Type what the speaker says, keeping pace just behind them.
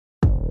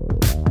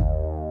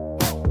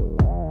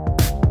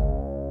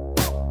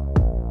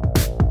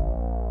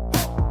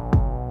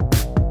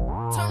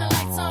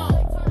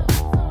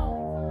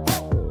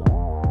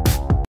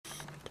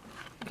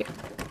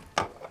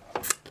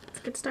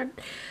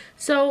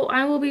So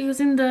I will be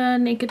using the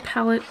Naked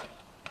Palette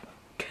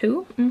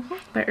 2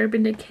 by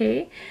Urban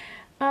Decay.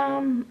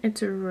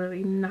 It's a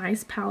really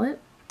nice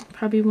palette.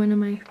 Probably one of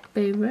my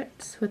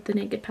favorites with the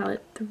Naked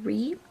Palette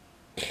 3.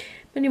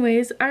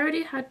 Anyways, I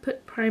already had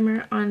put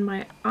primer on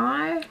my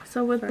eye.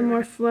 So with the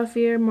more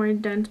fluffier, more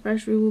dense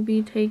brush, we will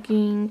be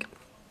taking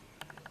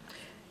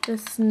the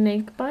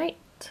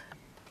snakebite.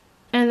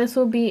 And this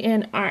will be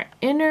in our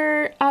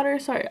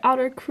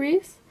outer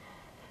crease.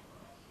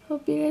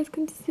 Hope you guys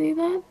can see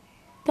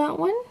that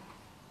one.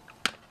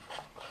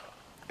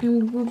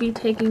 And we'll be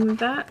taking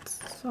that,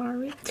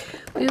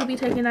 we will be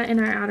taking that in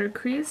our outer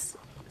crease.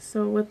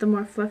 So with the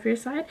more fluffier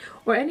side,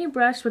 or any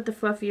brush with the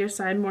fluffier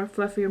side, more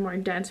fluffier, more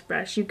dense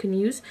brush you can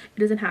use. It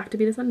doesn't have to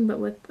be this one, but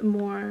with the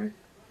more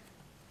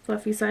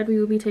fluffy side, we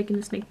will be taking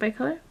the snakebite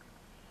color.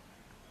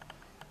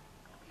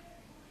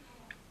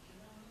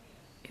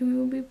 And we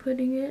will be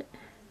putting it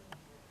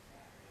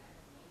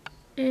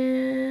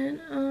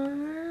in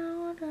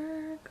our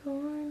outer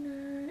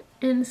corner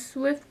in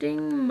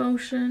swifting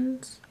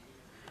motions.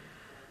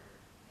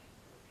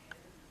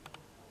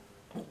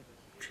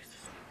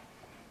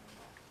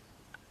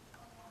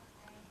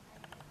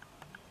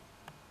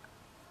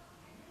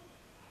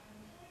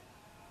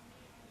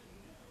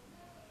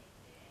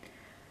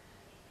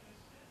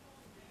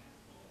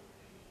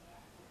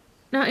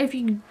 Now, if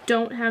you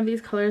don't have these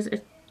colors,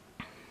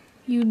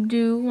 you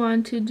do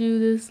want to do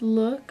this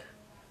look,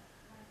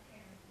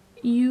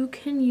 you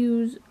can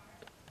use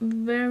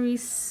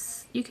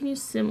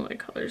similar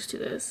colors to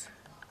this.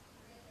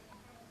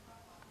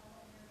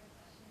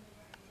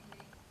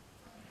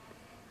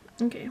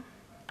 Okay.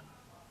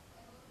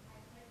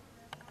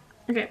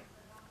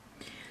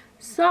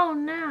 So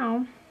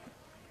now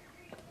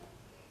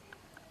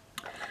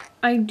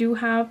I do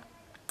have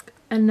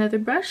another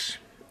brush,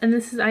 and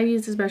I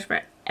use this brush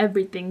for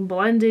everything,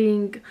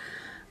 blending,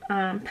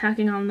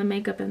 packing on the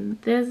makeup in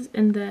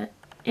the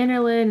inner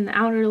lid and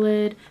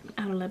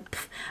the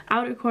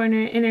outer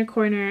corner, inner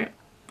corner,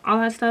 all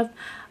that stuff.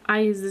 I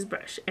use this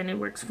brush and it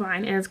works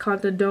fine, and it's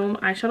called the Dome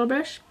eyeshadow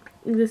brush.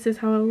 This is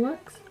how it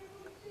looks.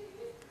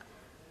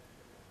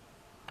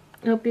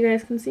 I hope you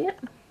guys can see it.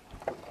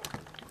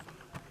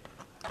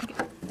 Okay.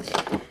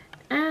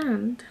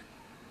 And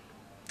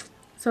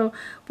so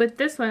with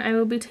this one, I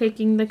will be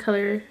taking the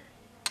color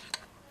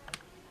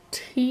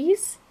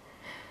Tease,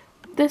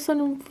 this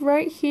one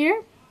right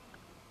here,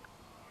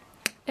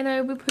 and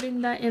I will be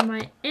putting that in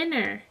my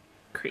inner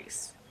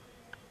crease.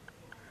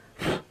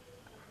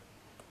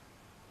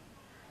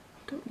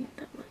 Don't need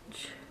that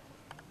much.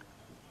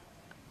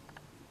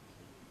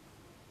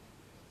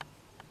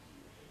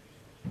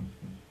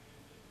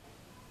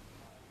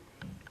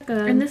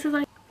 And this is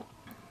like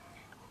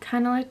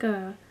kind of like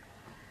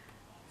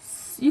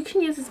you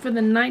can use this for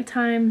the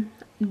nighttime,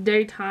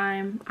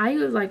 daytime. I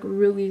use like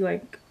really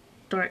like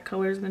dark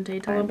colors in the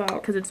daytime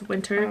because it's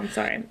winter.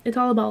 It's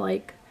all about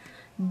like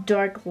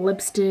dark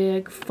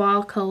lipstick,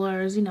 fall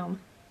colors, you know,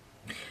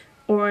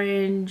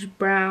 orange,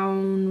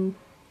 brown,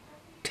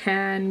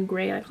 tan,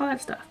 gray, like all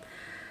that stuff.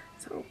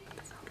 So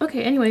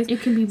okay, anyways,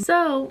 it can be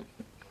so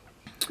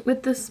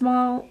with the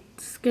small,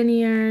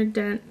 skinnier,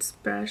 dense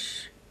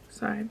brush,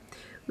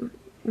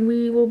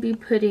 we will be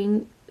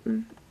putting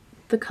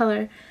the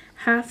color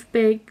Half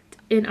Baked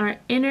in our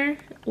inner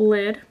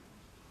lid.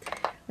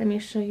 Let me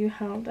show you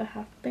how the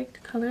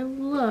half-baked color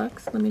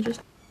looks. Let me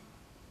just...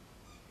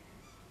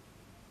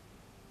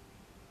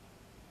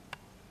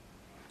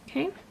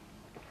 Okay.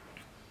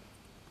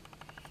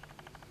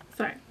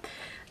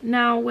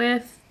 Now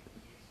with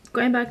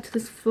going back to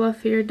this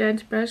fluffier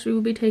dense brush, we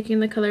will be taking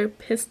the color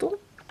Pistol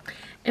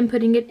and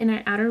putting it in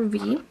our outer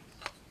V.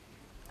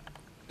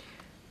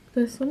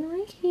 This one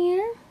right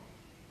here.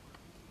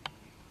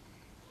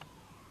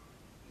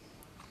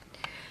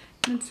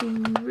 It's a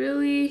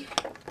really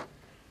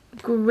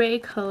gray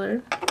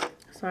color.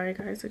 Sorry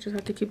guys, I just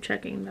have to keep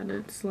checking that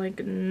it's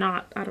like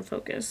not out of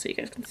focus so you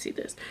guys can see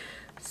this.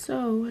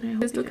 So what I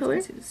hope you guys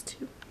can see this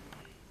too.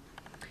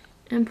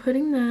 And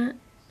putting that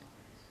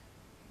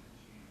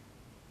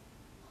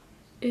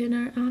in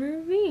our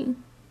outer V.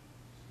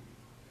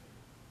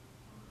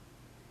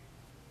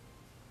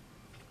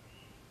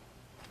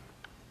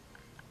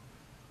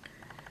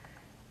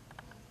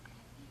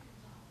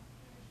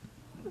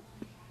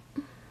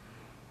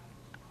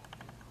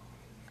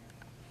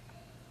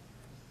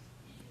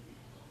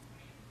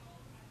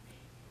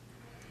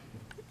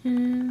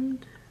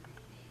 And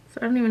so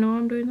I don't even know how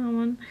I'm doing that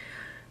one.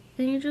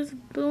 And you just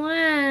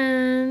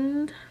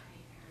blend.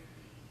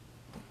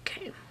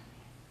 Okay.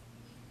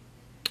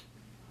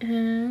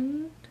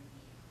 And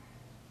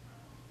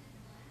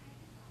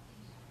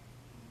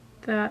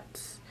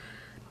that's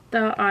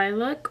the eye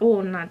look.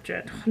 Oh, not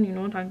yet. I don't even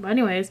know what I'm talking about.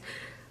 Anyways,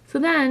 so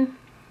then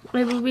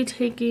I will be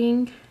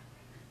taking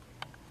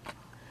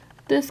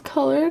this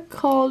color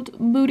called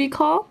Booty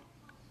Call.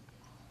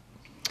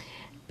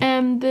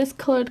 And this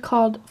color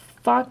called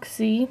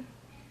Foxy,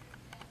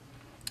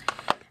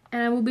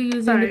 and I will be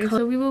using the color.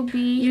 So we will be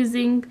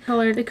using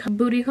color the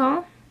Booty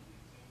Call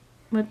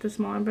with the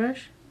smaller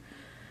brush.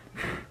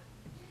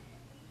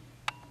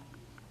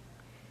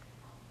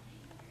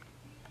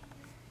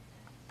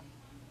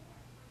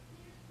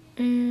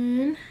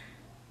 in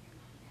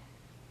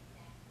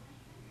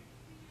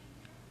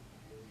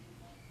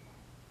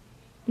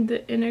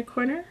the inner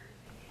corner.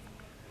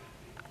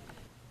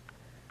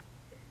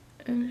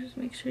 And just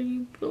make sure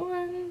you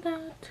blend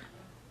that.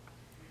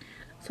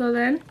 So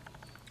then,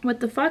 with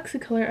the Foxy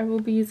color, I will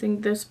be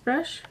using this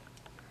brush.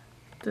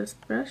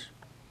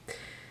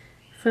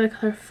 For the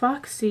color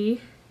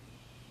Foxy.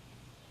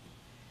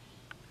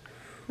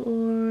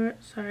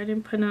 Sorry, I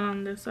didn't put it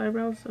on this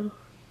eyebrow, so.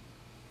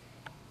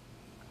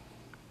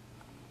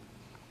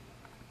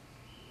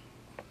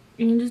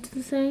 You can just do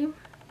the same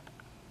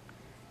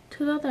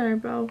to the other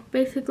eyebrow.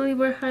 Basically,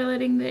 we're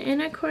highlighting the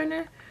inner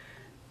corner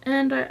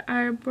and our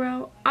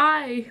eyebrow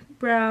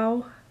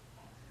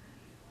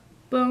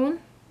bone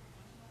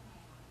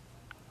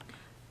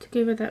to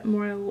give it that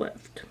more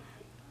lift.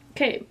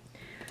 Okay,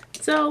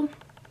 so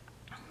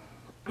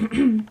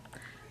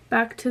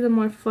back to the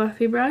more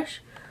fluffy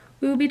brush.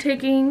 We will be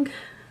taking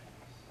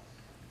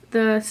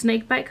the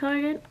snakebite color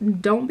again.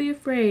 Don't be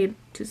afraid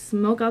to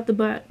smoke out the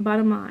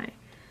bottom eye.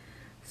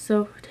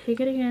 So take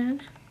it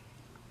again.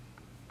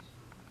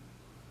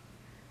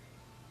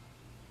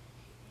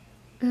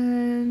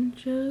 And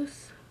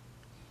just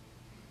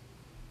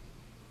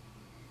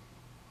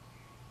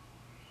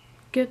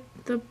get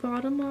the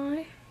bottom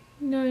eye.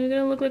 No, you're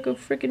gonna look like a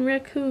freaking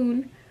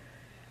raccoon.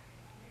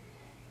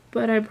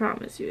 But I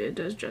promise you, it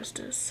does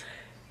justice.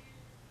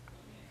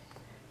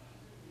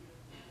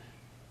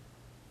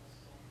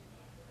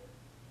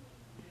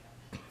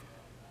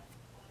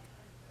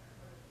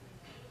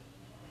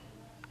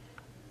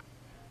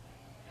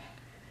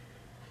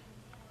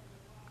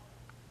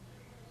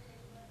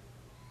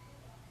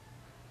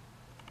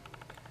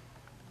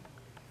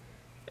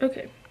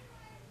 Okay.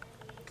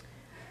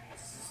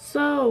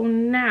 So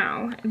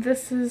now,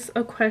 this is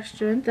a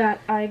question that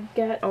I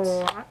get a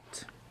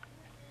lot.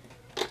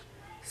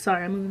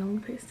 Sorry, I'm moving all over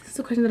the place. This is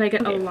a question that I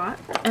get a lot,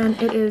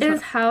 and it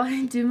is how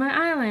I do my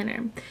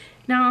eyeliner.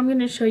 Now I'm going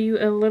to show you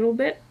a little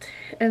bit,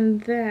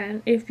 and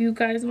then if you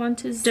guys want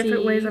to see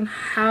different ways on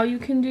how you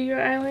can do your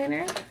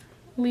eyeliner,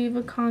 leave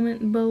a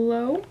comment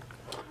below.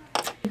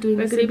 It's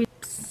going to be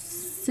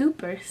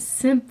super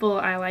simple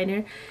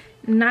eyeliner,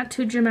 not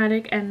too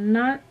dramatic and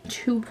not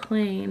too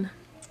plain.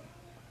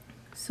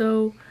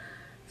 So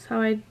that's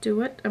how I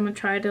do it. I'm going to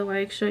try to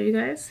like show you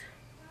guys.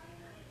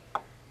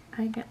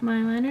 I get my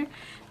eyeliner.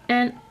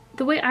 And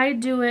the way I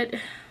do it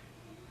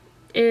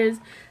is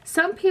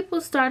some people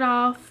start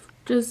off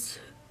just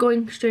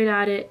going straight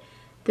at it,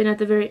 then at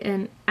the very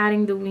end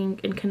adding the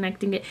wing and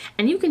connecting it.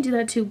 And you can do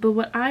that too, but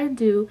what I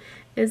do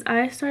is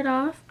I start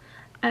off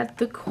at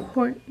the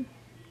corner.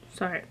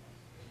 Sorry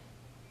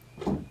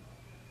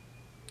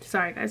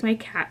guys, my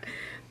cat.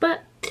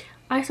 But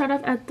I start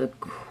off at the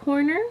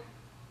corner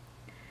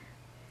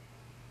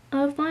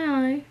of my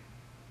eye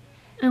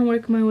and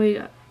work my way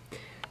up.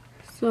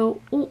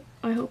 So, oh,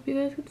 I hope you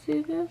guys can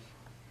see this.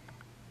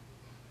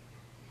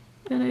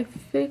 Then I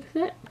fix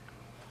it.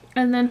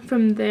 And then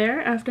from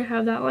there, after I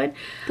have that line,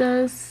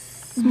 the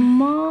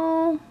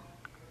small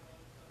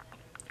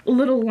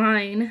little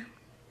line.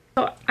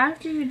 So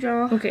after you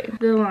draw,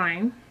 the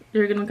line,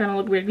 you're gonna kind of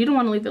look weird. You don't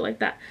want to leave it like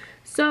that.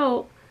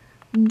 So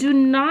do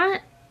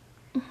not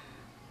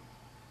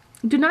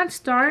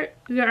start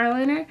your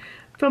eyeliner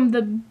from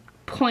the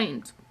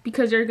point,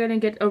 because you're gonna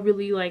get a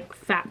really like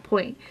fat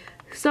point.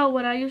 So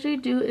what I usually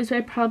do is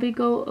I probably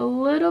go a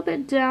little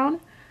bit down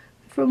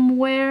from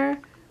where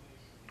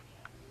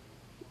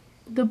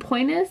the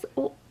point is,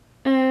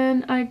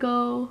 and I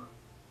go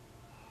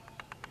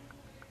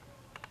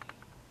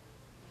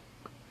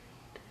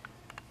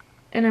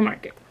and I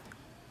mark it.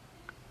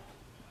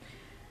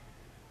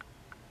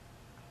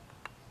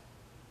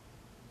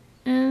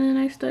 And then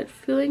I start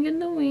filling in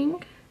the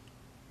wing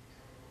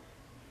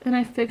and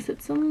I fix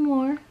it some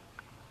more.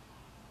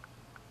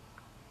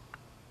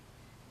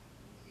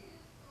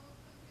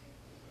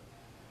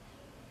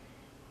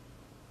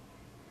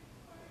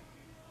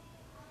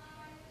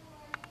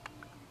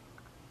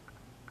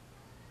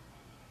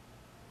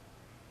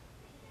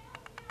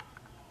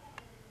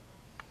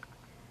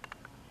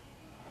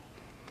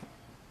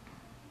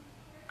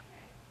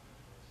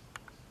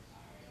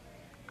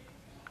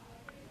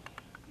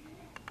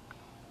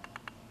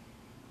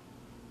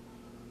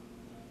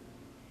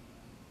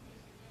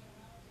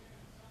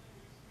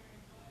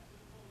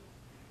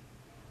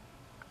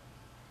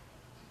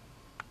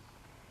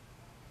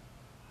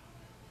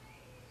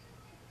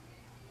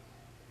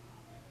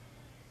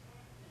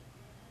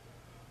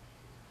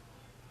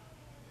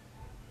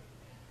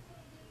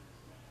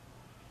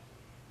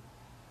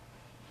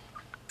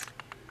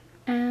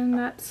 And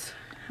that's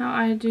how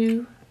I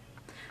do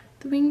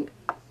the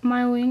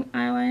my wing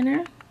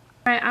eyeliner.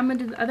 Alright, I'm gonna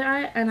do the other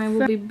eye and I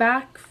will be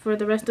back for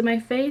the rest of my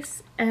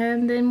face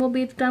and then we'll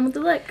be done with the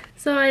look.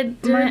 So I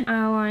did my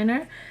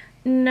eyeliner.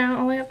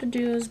 Now all I have to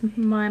do is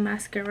my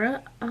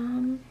mascara.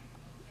 And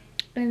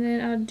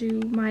then I'll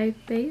do my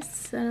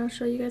face and I'll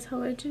show you guys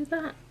how I do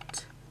that.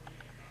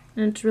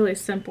 And it's really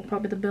simple,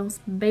 probably the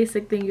most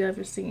basic thing you've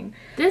ever seen.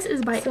 This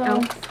is by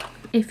e.l.f.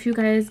 If you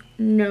guys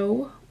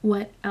know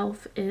what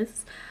e.l.f.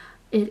 is.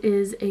 It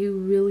is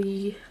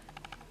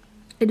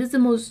the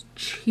most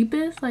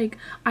cheapest. Like,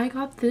 I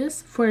got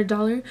this for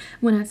 $1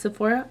 when at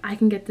Sephora. I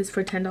can get this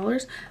for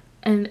 $10,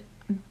 and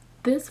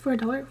this for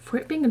 $1, for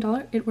it being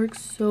 $1, it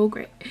works so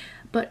great.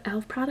 But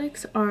e.l.f.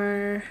 products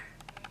are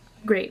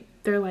great.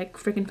 They're like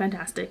freaking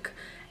fantastic.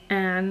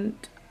 And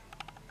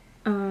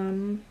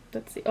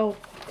let's see, oh,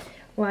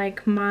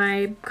 like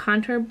my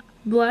contour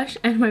blush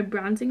and my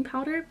bronzing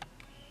powder,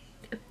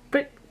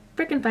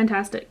 freaking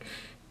fantastic.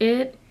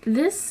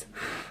 This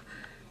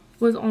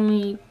was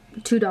only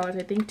 $2,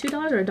 I think,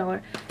 $2 or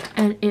 $1,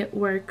 and it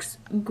works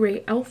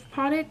great. e.l.f.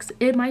 products,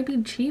 it might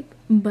be cheap,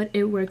 but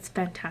it works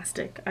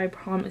fantastic. I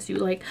promise you.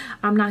 Like,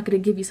 I'm not gonna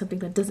give you something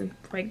that doesn't,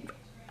 like,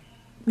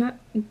 not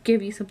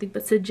give you something,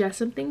 but suggest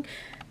something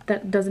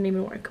that doesn't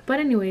even work. But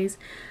anyways,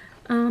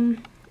 so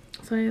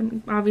I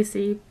am,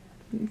 obviously,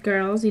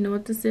 girls, you know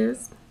what this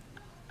is.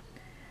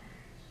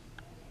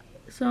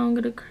 So I'm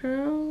gonna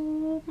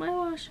curl my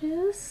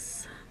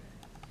lashes.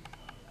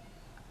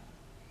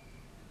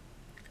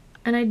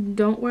 And I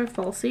don't wear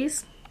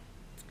falsies.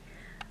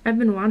 I've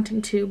been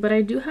wanting to, but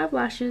I do have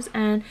lashes,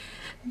 and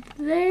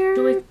they're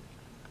really,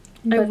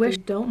 I wish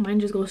they don't. Mine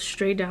just goes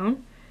straight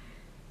down.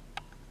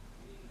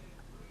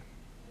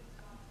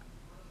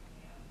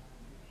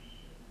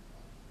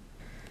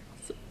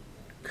 So,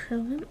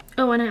 curl them.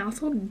 Oh, and I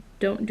also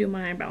don't do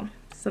my eyebrows.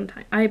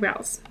 Sometimes I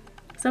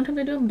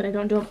do them, but I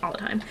don't do them all the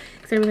time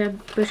because I really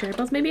have bushy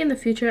eyebrows. Maybe in the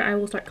future I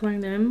will start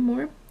coloring them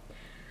more,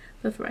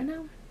 but for right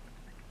now,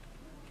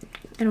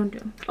 I don't do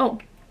them. Oh,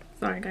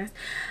 sorry guys.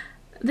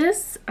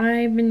 This,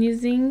 I've been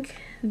using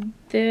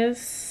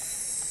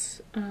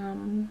this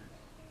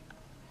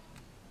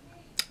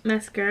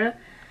mascara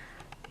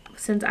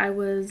since I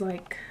was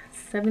like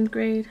 7th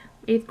grade,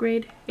 8th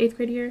grade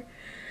year.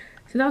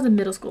 Since I was in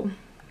middle school.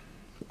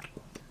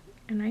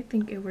 And I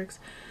think it works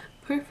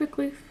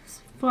perfectly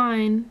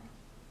fine.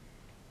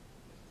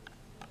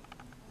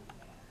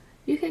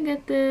 You can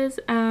get this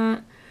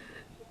at,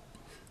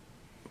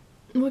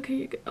 what can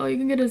you get? Oh, you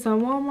can get this at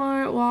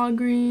Walmart,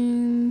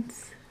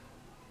 Walgreens,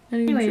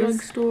 any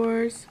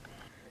drugstores.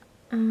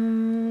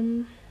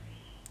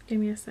 Give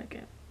me a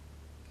second.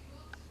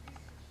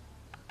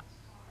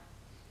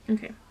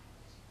 Okay.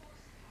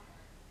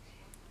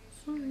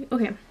 Sorry.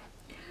 Okay.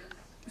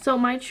 So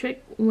my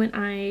trick when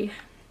I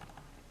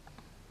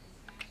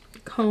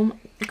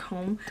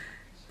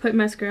put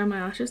mascara on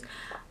my lashes,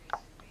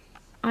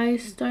 I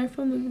start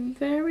from the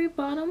very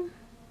bottom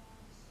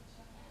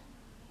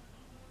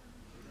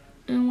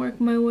and work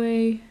my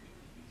way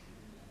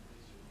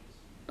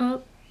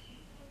up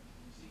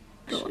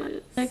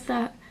like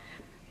that.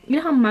 You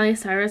know how Miley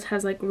Cyrus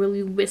has like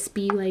really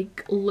wispy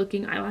like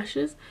looking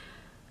eyelashes?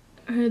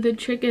 The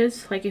trick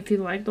is, like, if you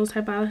like those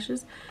type of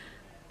eyelashes,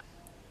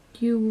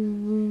 you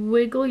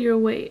wiggle your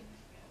way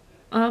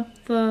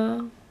up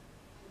the,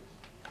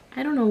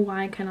 I don't know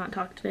why I cannot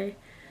talk today,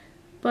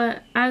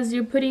 but as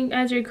you're coating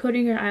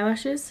your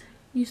eyelashes,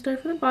 you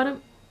start from the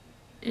bottom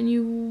and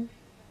you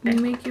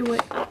make your way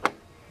up.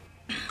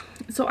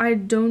 So I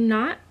do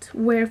not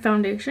wear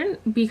foundation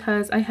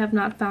because I have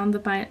not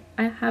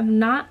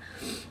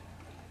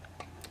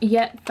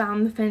yet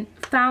found the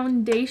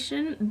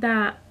foundation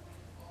that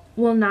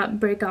will not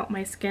break out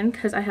my skin,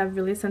 because I have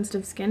really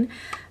sensitive skin.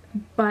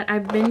 But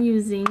I've been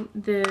using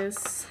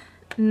this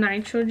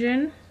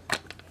Neutrogena.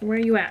 Where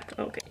are you at?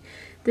 Okay.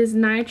 This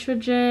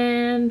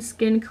Neutrogena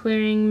skin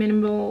clearing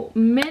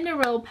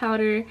mineral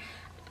powder,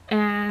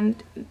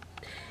 and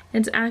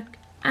it's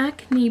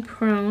acne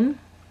prone,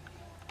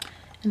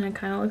 and it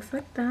kind of looks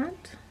like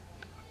that.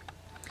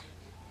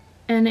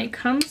 And it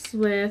comes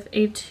with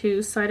a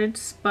 2-sided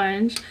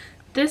sponge.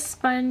 This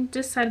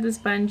side of the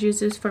sponge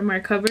uses for more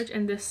coverage,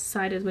 and this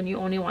side is when you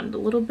only want it a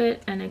little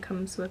bit. And it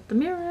comes with the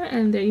mirror,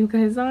 and there you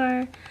guys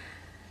are.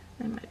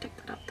 I might take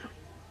that out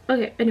though.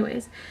 Okay,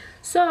 anyways,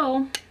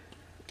 so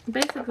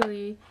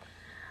basically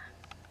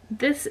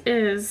this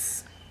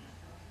is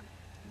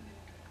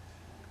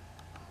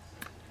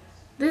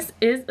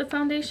a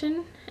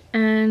foundation,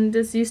 and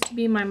this used to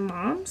be my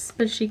mom's,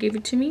 but she gave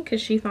it to me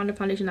because she found a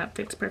foundation that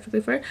fits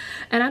perfectly for her.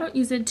 And I don't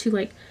use it to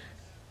like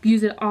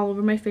use it all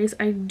over my face.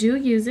 I do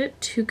use it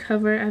to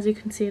cover, as you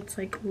can see, it's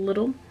like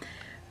little,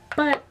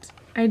 but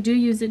I do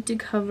use it to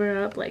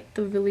cover up like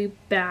the really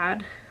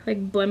bad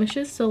like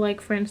blemishes. So like,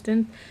 for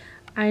instance,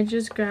 I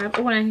just grab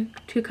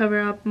to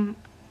cover up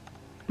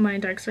my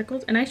dark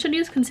circles, and I should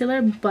use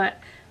concealer,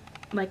 but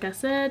like I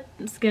said,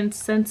 skin's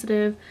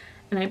sensitive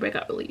and I break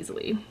out really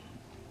easily.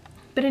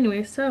 But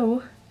anyway,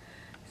 so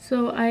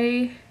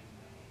I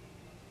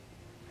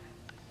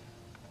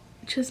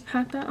just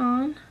pat that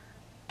on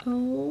a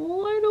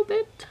little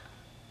bit.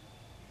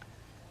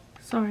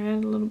 Sorry, I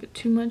had a little bit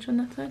too much on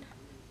that side.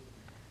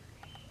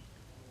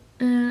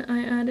 And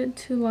I added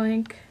to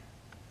like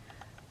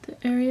the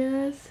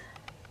areas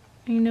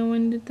I know I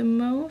did the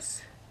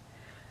most.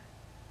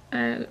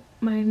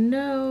 My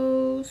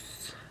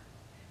nose.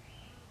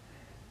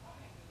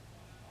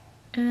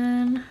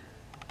 And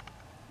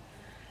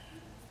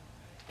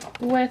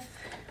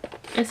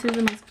this is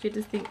the most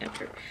cutest thing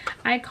ever.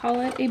 I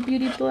call it a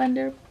beauty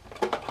blender.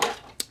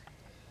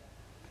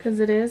 because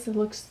it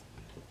looks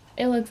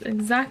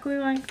exactly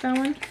like that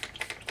one.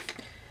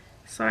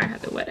 Sorry, I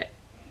had to wet it.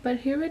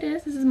 But here it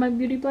is. This is my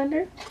beauty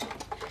blender.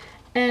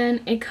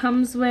 And it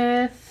comes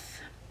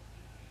with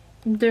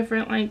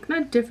different, like,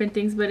 not different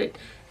things, but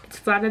it's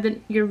flatter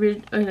than your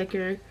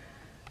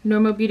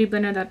normal beauty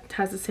blender that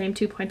has the same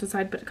 2 points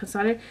inside, but it comes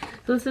flatter.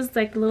 So this is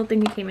like the little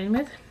thing it came in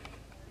with.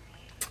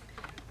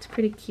 It's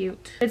pretty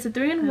cute. It's a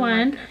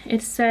 3-in-1.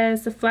 It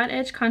says the flat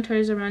edge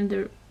contours around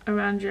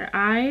your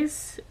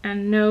eyes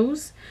and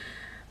nose.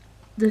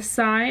 The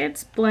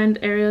sides blend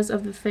areas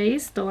of the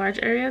face, the large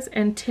areas,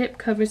 and tip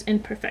covers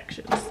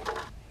imperfections.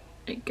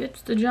 It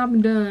gets the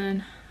job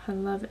done. I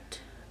love it.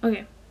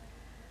 Okay,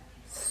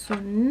 so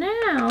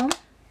now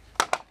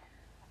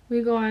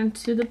we go on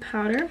to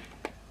the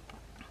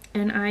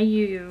and I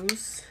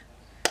use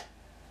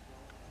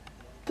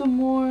the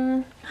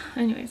more,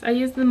 I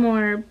use the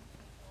more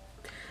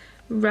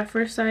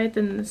rougher side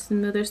than the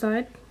smoother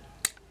side,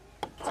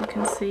 as you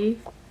can see.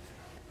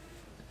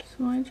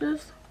 So I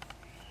just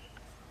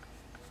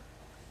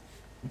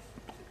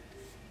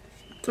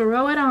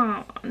throw it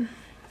on.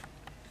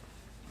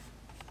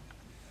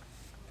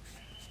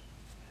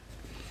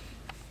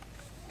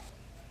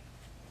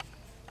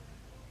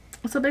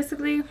 So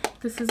basically,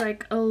 this is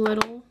like a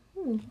little,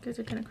 ooh, you guys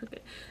are kind of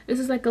crooked. This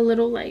is like a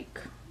little like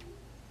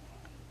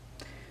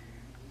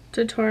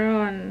tutorial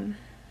on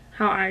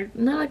how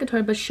not like a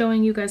tutorial, but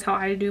showing you guys how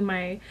I do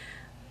my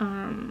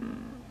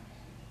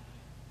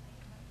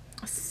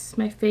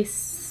my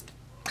face,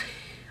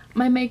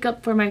 my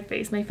makeup for my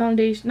face, my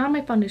foundation, not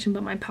my foundation,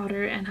 but my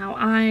powder, and how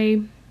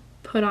I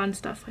put on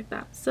stuff like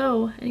that.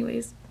 So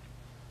anyways,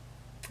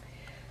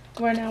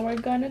 now we're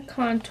gonna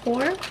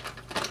contour,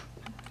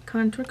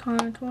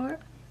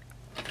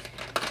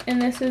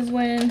 and this is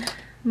when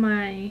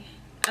my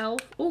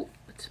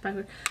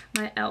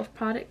my elf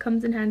product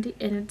comes in handy,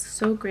 and it's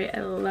so great.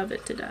 I love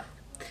it to death.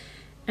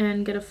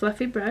 And get a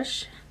fluffy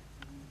brush.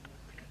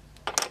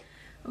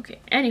 Okay,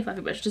 any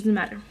fluffy brush, doesn't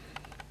matter.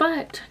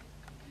 But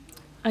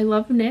I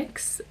love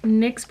NYX.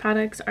 NYX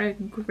products are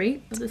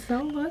great. This is how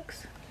it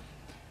looks.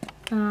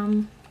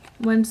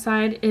 One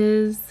side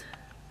is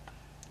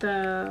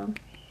the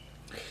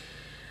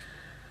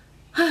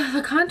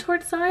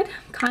contoured side,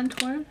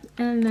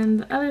 and then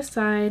the other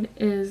side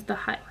is the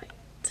highlight.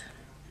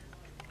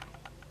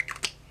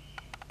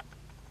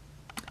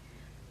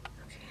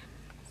 Okay,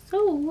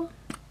 so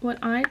what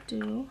I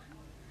do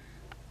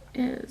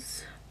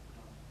is,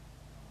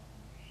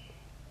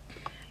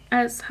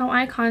 as how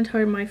I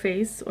contour my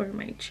face or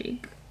my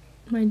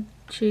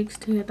cheeks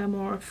to get that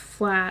more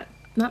flat,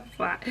 not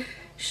flat,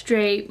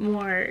 straight,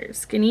 more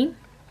skinny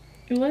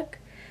look,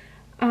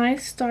 I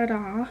start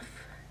off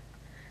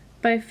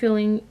by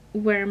feeling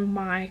where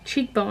my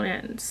cheekbone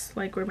ends,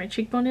 like where my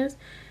cheekbone is,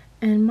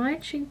 and my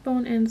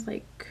cheekbone ends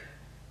like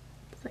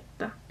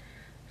that.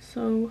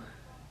 So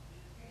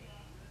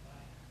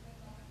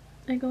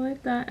I go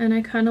like that, and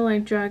I kind of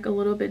like drag a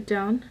little bit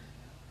down,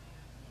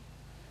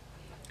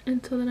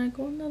 and so then I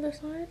go on the other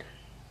side.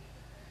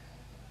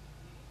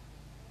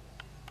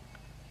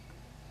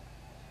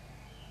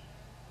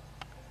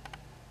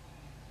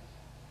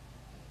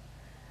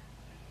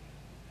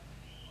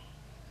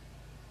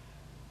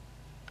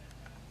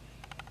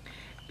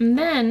 And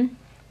then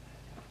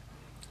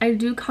I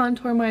do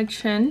contour my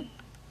chin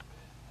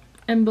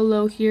and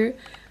below here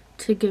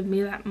to give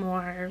me that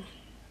more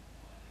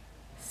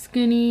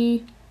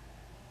skinny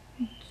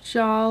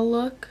jaw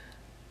look.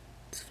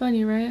 It's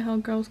funny, right? How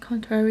girls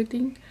contour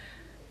everything.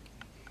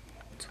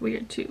 It's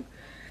weird too.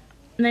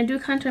 And I do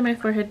contour my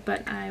forehead,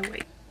 but I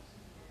wait.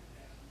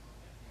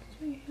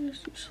 My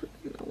hair's usually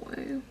in the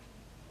way.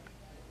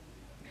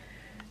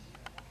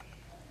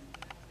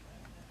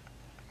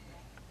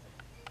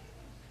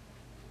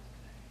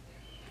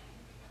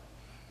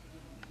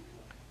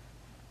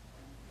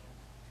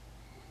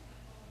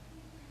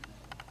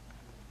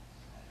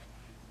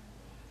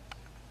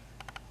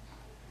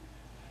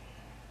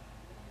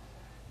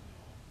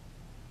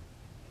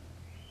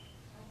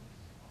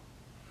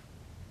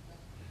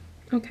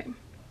 Okay,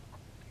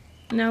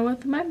 now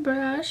with my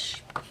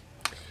brush,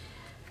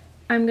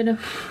 I'm gonna,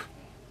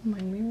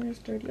 my mirror is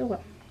dirty, oh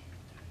well.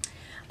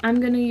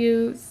 I'm gonna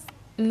use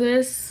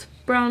this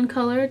brown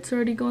color, it's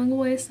already going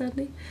away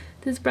sadly,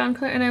 this brown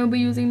color, and I will be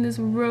using this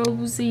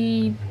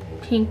rosy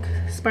pink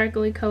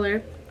sparkly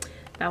color.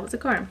 That was a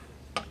car.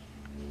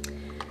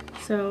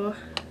 So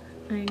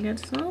I get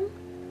some.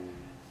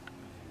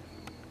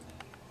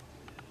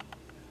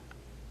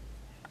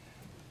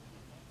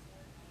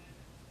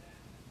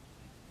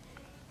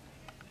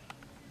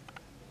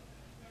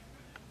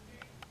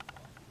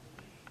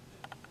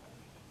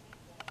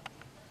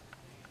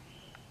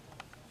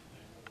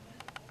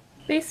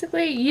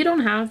 Basically, you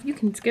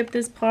can skip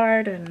this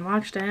part and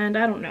watch the end,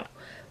 I don't know.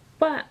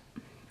 But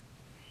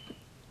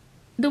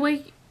the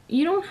way,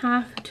 you don't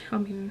have to, I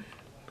mean,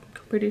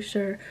 I'm pretty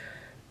sure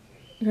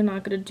you're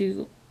not gonna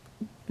do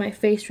my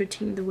face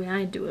routine the way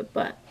I do it,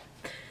 but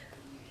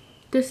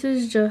this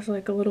is just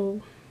like a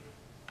little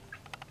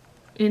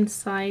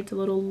insight, a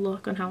little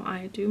look on how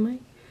I do my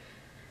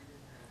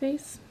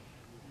face.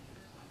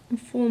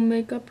 full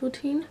makeup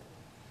routine.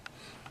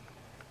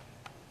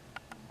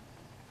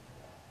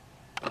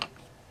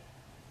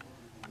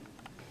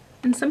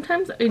 And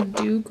sometimes I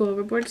do go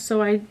overboard,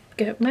 so I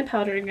get my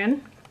powder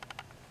again.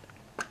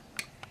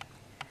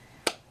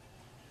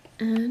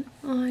 And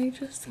I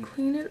just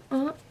clean it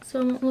up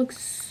so it won't look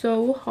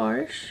so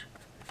harsh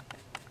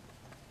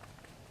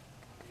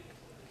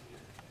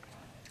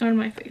on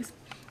my face.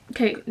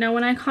 Okay, now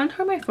when I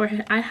contour my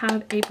forehead, I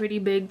have a pretty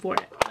big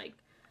forehead. Like,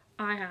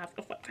 I have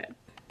a forehead.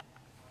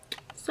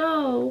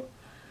 So,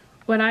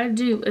 what I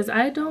do is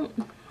I don't...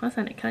 That's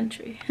not a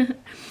country.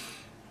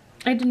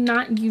 I do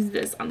not use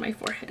this on my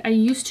forehead. I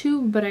used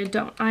to, but I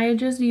don't. I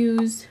just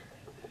use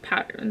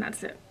powder and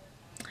that's it.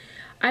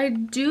 I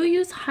do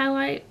use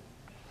highlight,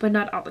 but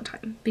not all the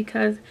time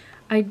because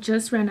I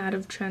just ran out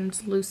of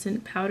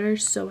translucent powder,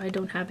 so I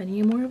don't have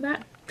any more of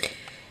that.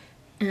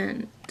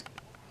 And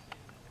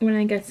when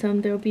I get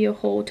some, there will be a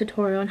whole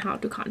tutorial on how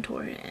to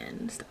contour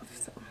and stuff.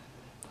 So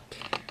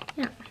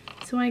yeah,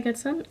 so I get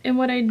some, and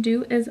what I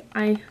do is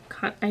I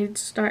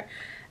start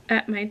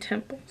at my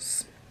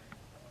temples,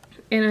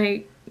 and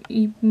I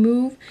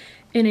move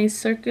in a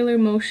circular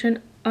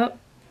motion up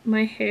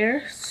my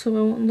hair so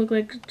it won't look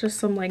like just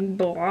some like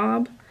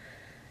blob.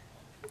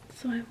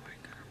 So I work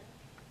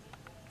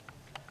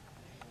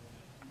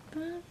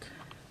on that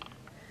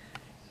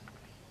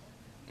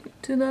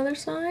to the other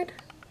side.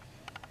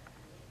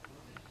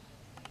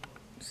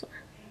 Sorry.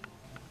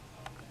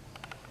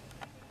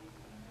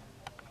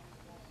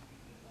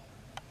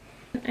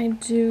 I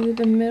do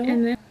the middle,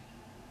 and then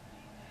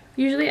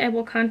usually I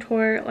will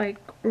contour like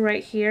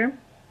right here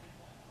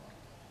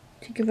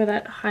to give her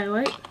that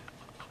highlight.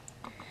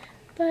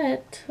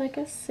 But like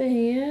I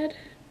said,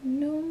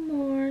 no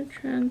more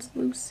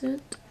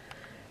translucent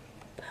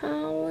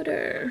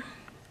powder.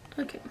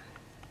 Okay.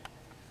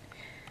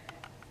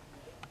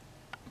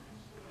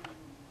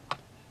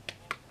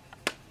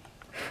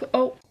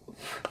 Oh,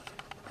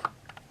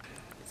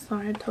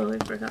 sorry, I totally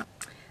forgot.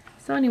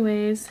 So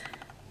anyways,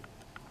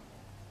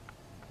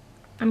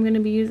 I'm gonna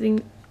be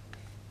using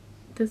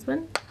this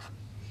one,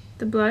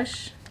 the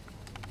blush,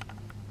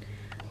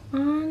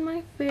 on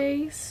my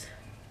face,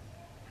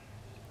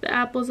 the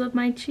apples of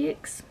my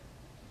cheeks.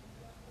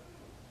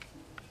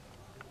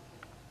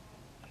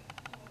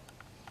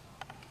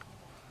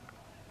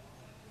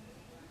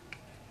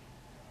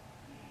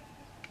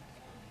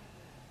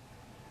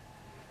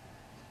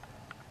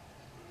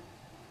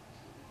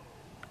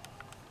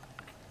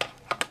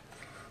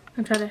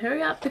 I'm trying to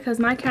hurry up because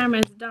my camera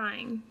is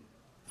dying.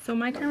 So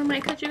my camera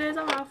might cut you guys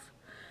off.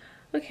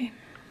 Okay.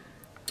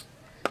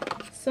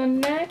 So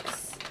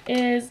next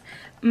is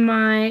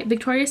my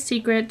Victoria's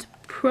Secret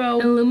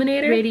Pro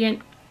Illuminator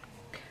Radiant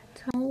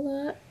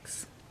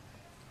Lux.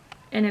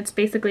 And it's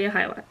basically a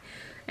highlight.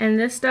 And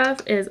this stuff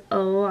is a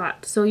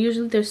lot. So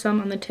usually there's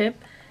some on the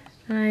tip.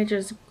 And I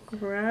just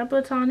grab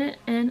what's on it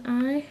and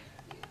I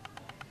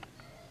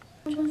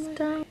just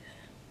down.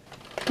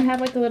 I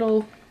have like a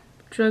little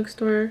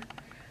drugstore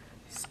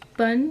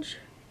sponge.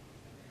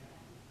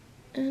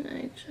 And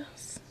I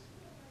just...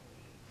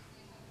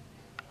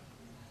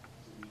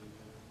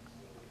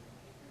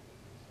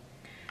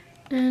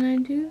 And I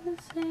do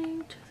the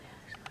same to the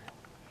other side.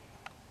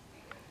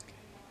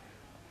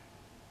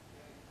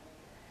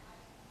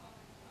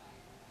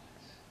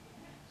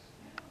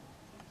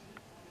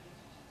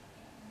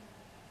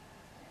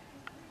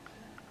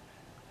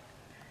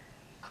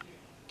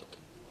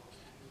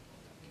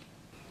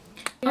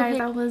 Guys,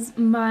 that was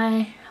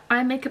my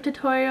eye makeup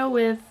tutorial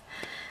with,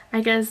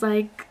 I guess,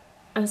 like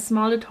a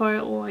small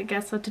tutorial, or I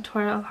guess a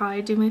tutorial of how I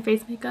do my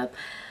face makeup.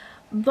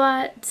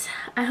 But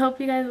I hope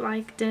you guys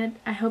liked it.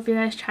 I hope you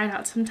guys try it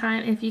out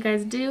sometime. If you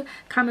guys do,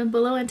 comment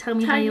below and tell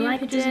me how you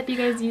liked it. If you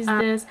guys use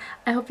this,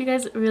 I hope you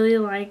guys really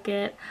like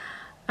it.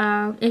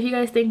 If you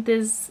guys think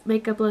this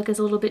makeup look is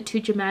a little bit too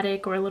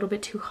dramatic or a little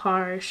bit too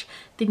harsh,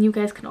 then you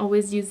guys can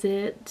always use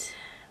it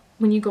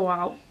when you go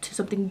out to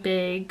something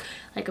big,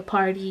 like a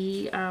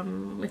party,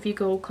 if you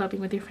go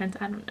clubbing with your friends,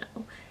 I don't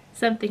know,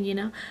 something, you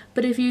know.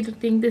 But if you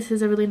think this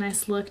is a really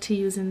nice look to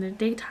use in the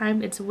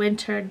daytime, it's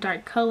winter,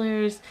 dark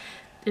colors,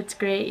 it's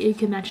great. You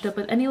can match it up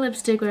with any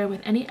lipstick or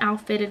with any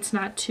outfit. It's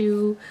not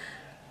too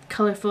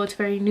colorful, it's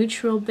very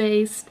neutral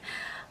based.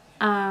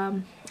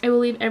 I will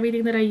leave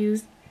everything that I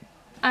used.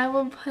 I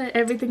will put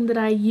everything that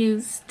I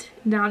used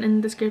down in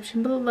the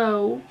description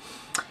below.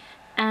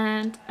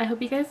 And I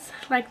hope you guys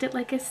liked it,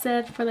 like I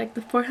said, for like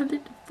the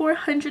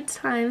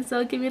 400th time.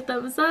 So give me a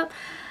thumbs up,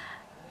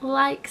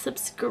 like,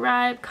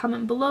 subscribe,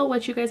 comment below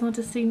what you guys want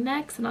to see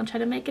next, and I'll try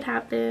to make it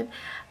happen.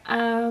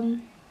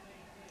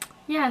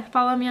 Yeah,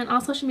 follow me on all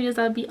social medias.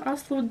 That'll be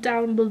also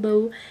down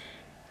below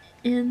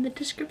in the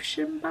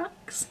description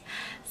box.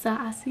 So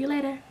I'll see you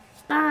later.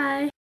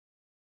 Bye.